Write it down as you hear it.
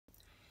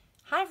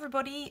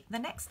everybody, the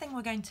next thing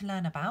we're going to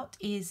learn about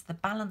is the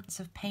balance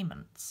of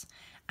payments,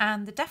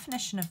 and the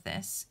definition of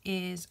this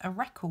is a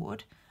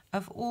record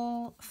of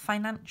all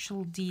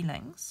financial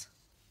dealings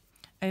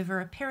over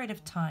a period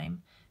of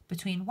time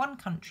between one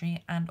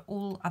country and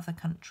all other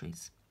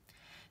countries.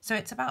 So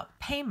it's about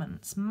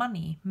payments,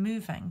 money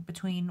moving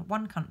between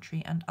one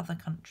country and other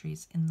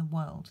countries in the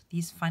world,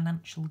 these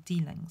financial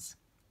dealings.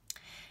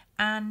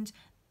 And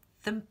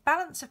the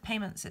balance of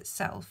payments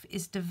itself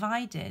is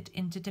divided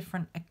into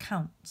different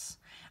accounts,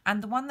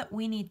 and the one that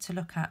we need to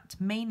look at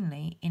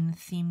mainly in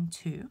theme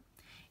 2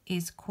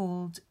 is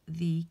called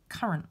the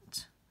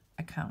current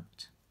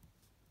account.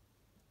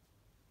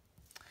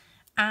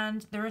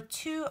 And there are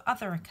two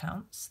other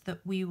accounts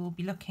that we will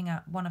be looking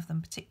at, one of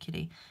them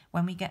particularly,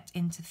 when we get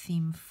into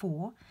theme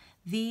 4.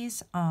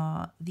 These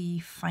are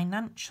the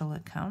financial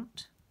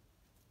account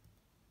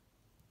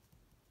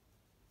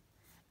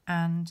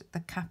and the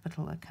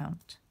capital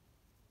account.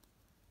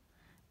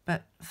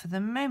 But for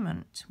the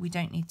moment, we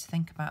don't need to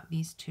think about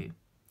these two.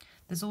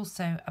 There's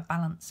also a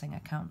balancing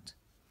account.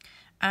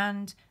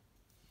 And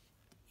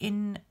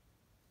in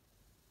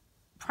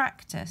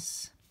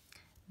practice,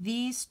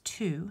 these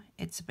two,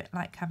 it's a bit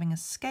like having a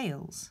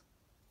scales.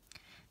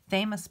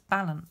 They must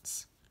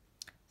balance.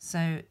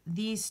 So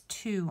these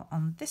two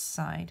on this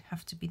side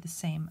have to be the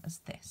same as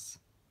this.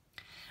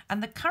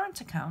 And the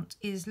current account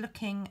is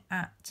looking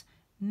at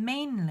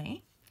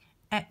mainly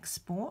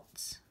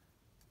exports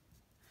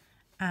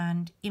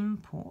and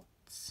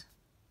imports.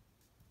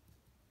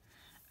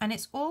 And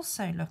it's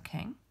also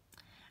looking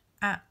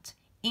at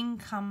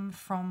income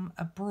from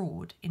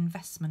abroad,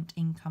 investment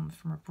income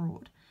from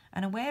abroad.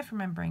 And a way of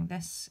remembering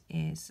this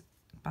is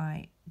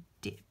by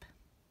DIP.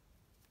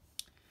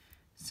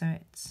 So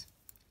it's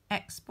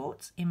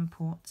exports,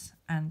 imports,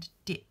 and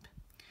DIP.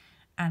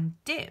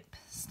 And DIP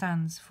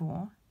stands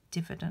for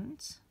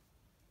dividends,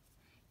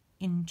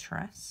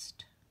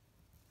 interest,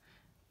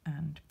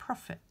 and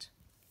profit.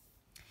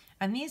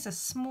 And these are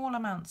small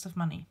amounts of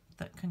money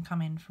that can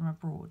come in from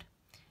abroad,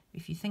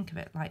 if you think of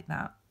it like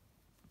that,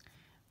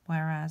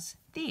 whereas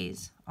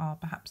these are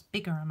perhaps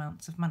bigger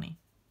amounts of money.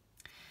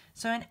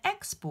 So an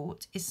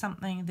export is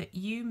something that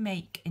you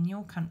make in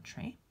your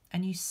country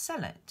and you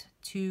sell it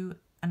to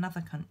another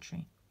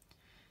country.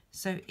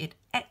 So it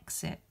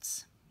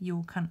exits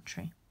your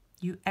country.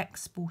 You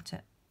export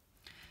it.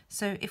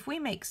 So if we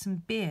make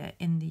some beer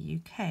in the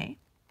UK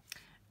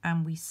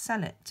and we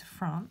sell it to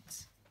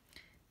France,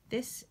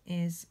 this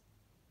is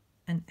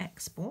an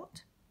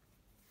export.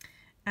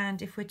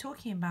 And if we're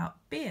talking about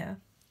beer,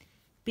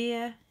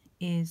 beer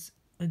is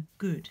a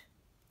good.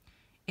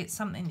 It's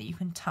something that you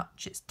can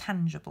touch, it's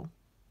tangible.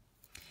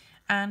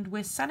 And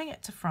we're selling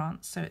it to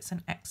France, so it's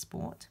an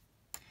export.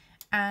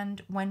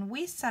 And when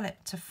we sell it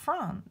to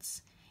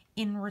France,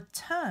 in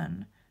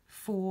return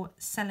for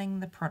selling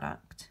the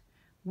product,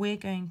 we're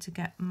going to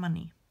get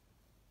money.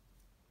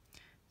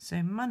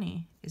 So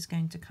money is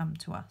going to come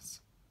to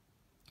us.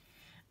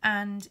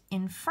 And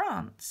in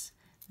France,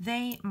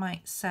 they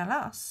might sell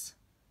us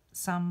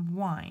some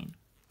wine.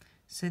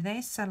 So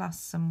they sell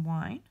us some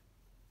wine.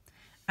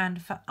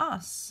 And for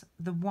us,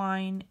 the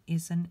wine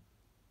is an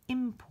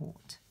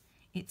import.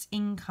 It's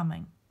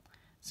incoming.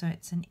 So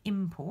it's an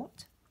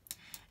import.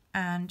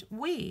 And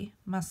we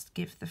must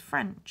give the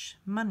French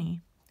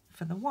money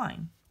for the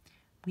wine.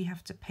 We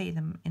have to pay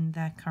them in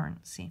their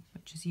currency,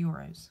 which is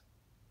euros.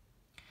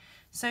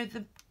 So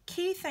the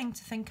key thing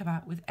to think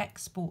about with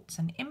exports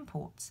and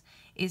imports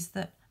is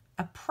that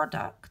a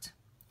product,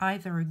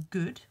 either a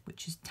good,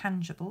 which is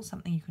tangible,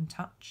 something you can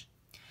touch,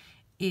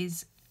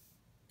 is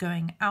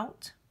going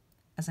out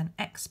as an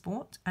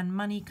export and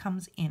money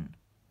comes in.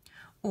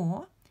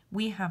 Or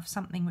we have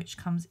something which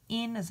comes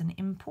in as an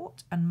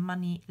import and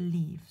money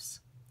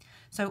leaves.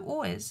 So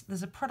always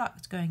there's a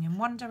product going in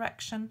one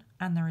direction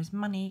and there is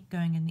money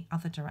going in the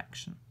other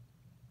direction.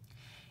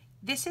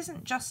 This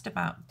isn't just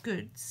about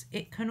goods,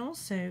 it can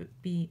also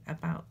be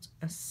about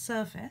a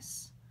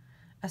service.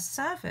 A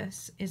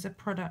service is a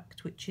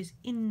product which is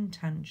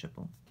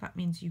intangible. That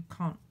means you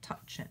can't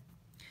touch it.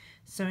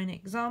 So an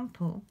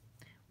example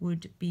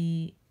would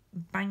be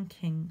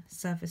banking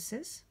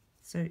services.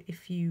 So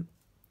if you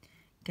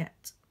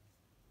get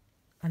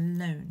a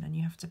loan and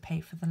you have to pay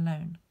for the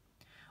loan,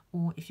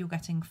 or if you're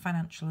getting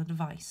financial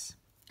advice,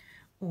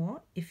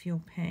 or if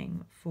you're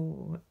paying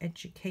for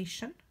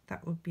education,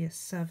 that would be a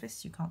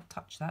service. You can't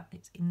touch that,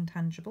 it's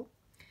intangible.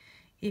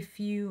 If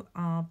you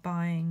are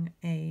buying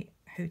a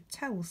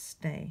hotel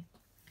stay,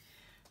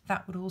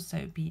 that would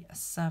also be a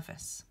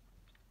service.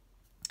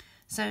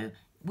 So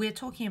we're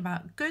talking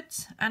about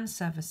goods and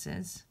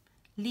services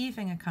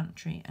leaving a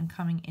country and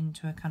coming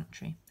into a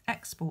country.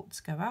 Exports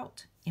go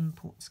out,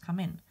 imports come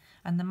in,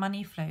 and the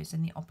money flows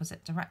in the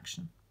opposite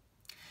direction.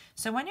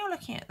 So when you're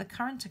looking at the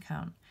current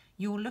account,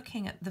 you're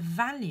looking at the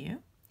value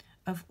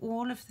of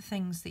all of the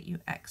things that you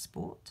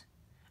export,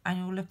 and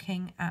you're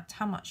looking at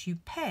how much you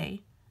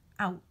pay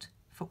out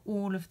for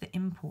all of the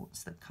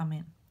imports that come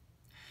in.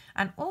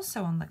 And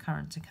also on the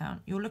current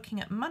account, you're looking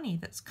at money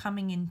that's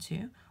coming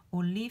into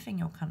or leaving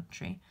your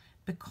country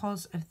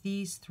because of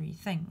these three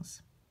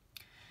things.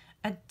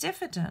 A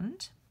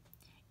dividend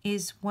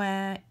is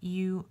where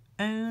you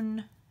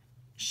own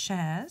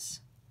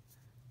shares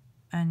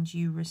and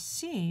you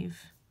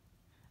receive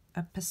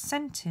a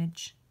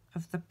percentage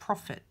of the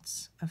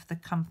profits of the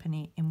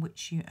company in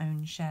which you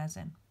own shares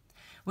in.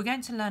 We're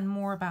going to learn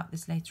more about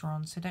this later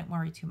on, so don't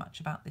worry too much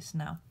about this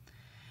now.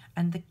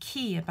 And the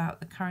key about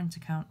the current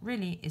account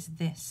really is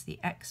this, the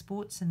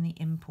exports and the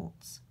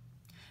imports.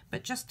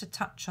 But just to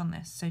touch on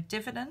this, so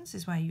dividends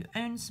is where you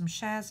own some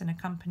shares in a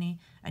company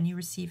and you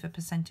receive a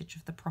percentage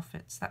of the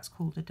profits. That's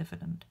called a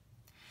dividend.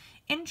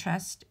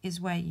 Interest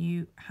is where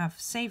you have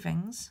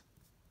savings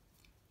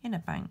in a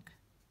bank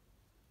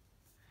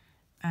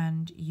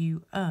and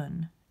you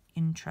earn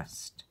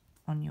interest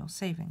on your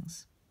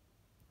savings.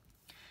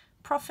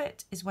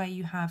 Profit is where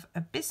you have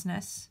a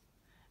business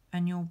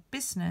and your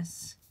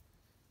business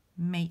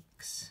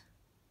makes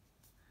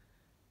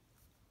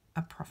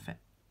a profit.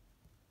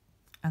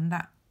 And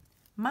that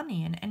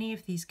money in any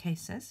of these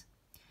cases,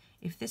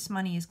 if this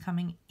money is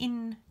coming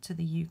into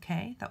the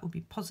UK, that will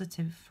be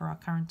positive for our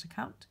current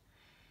account.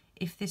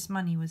 If this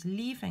money was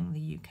leaving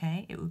the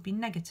UK, it would be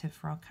negative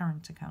for our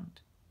current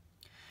account.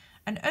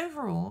 And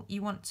overall,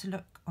 you want to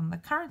look on the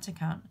current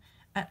account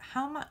at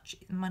how much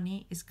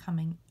money is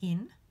coming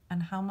in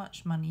and how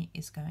much money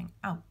is going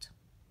out.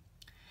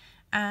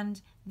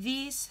 And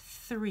these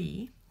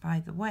three,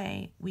 by the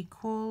way, we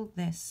call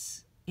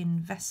this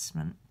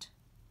investment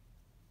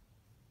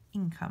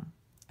income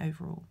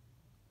overall.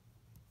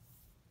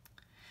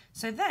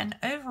 So then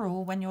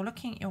overall, when you're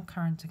looking at your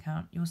current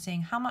account, you're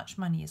seeing how much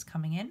money is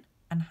coming in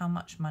and how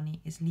much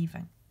money is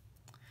leaving.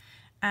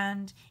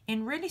 And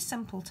in really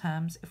simple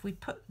terms, if we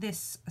put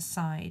this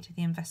aside,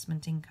 the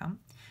investment income,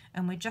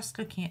 and we're just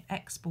looking at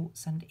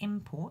exports and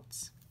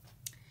imports,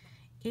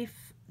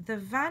 if the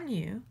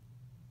value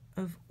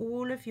of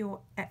all of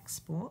your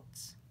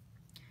exports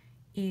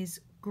is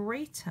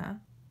greater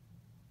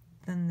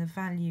than the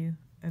value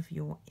of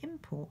your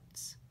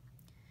imports,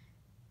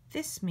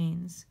 this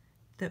means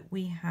that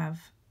we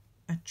have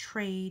a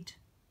trade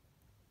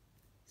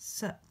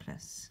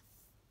surplus.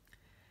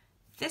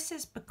 This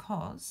is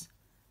because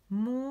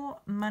more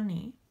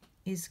money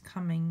is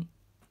coming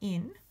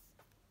in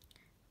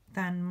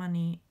than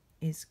money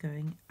is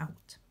going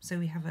out. So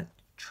we have a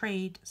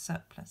trade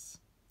surplus.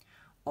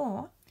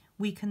 Or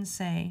we can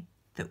say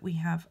that we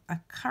have a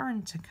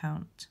current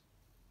account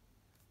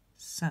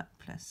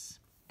surplus.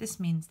 This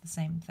means the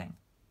same thing.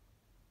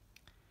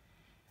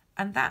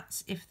 And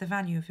that's if the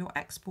value of your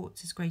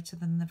exports is greater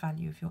than the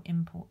value of your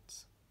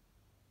imports.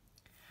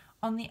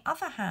 On the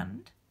other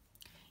hand,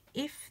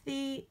 if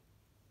the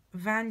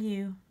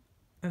value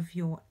of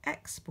your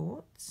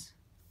exports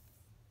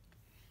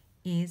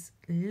is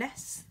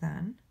less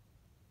than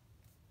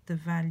the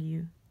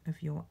value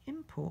of your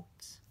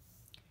imports,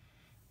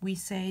 we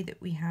say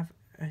that we have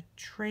a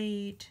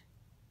trade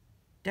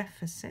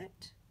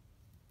deficit,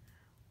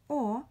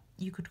 or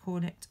you could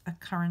call it a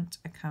current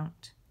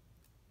account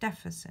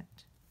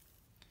deficit.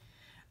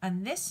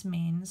 And this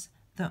means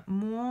that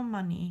more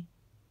money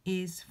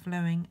is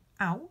flowing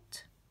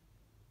out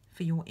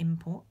for your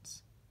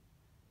imports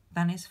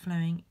than is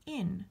flowing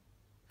in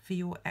for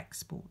your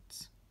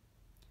exports.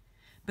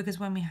 Because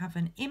when we have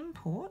an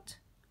import,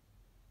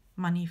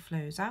 money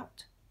flows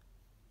out,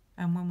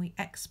 and when we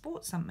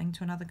export something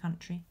to another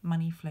country,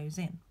 money flows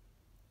in.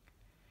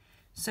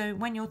 So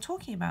when you're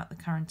talking about the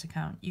current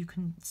account, you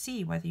can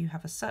see whether you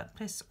have a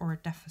surplus or a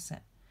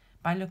deficit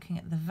by looking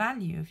at the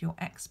value of your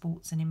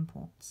exports and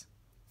imports.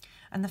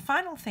 And the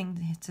final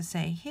thing to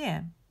say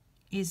here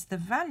is the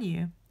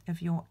value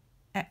of your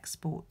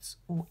exports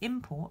or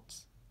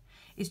imports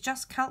is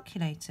just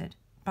calculated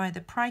by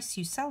the price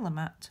you sell them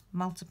at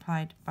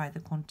multiplied by the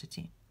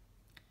quantity.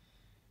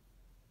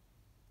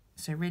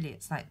 So really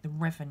it's like the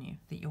revenue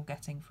that you're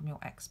getting from your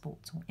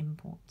exports or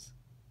imports.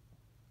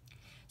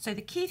 So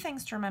the key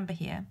things to remember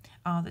here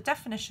are the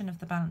definition of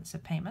the balance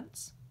of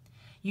payments.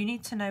 You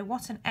need to know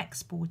what an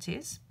export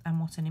is and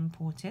what an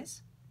import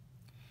is.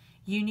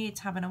 You need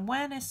to have an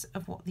awareness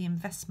of what the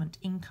investment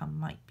income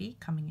might be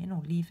coming in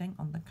or leaving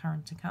on the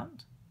current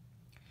account.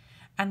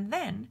 And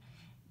then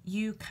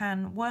you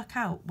can work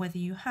out whether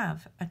you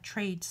have a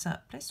trade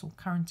surplus or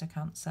current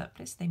account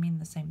surplus, they mean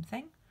the same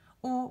thing,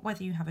 or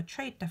whether you have a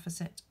trade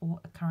deficit or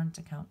a current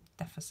account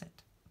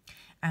deficit.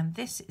 And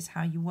this is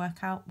how you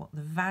work out what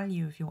the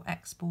value of your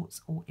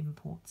exports or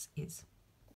imports is.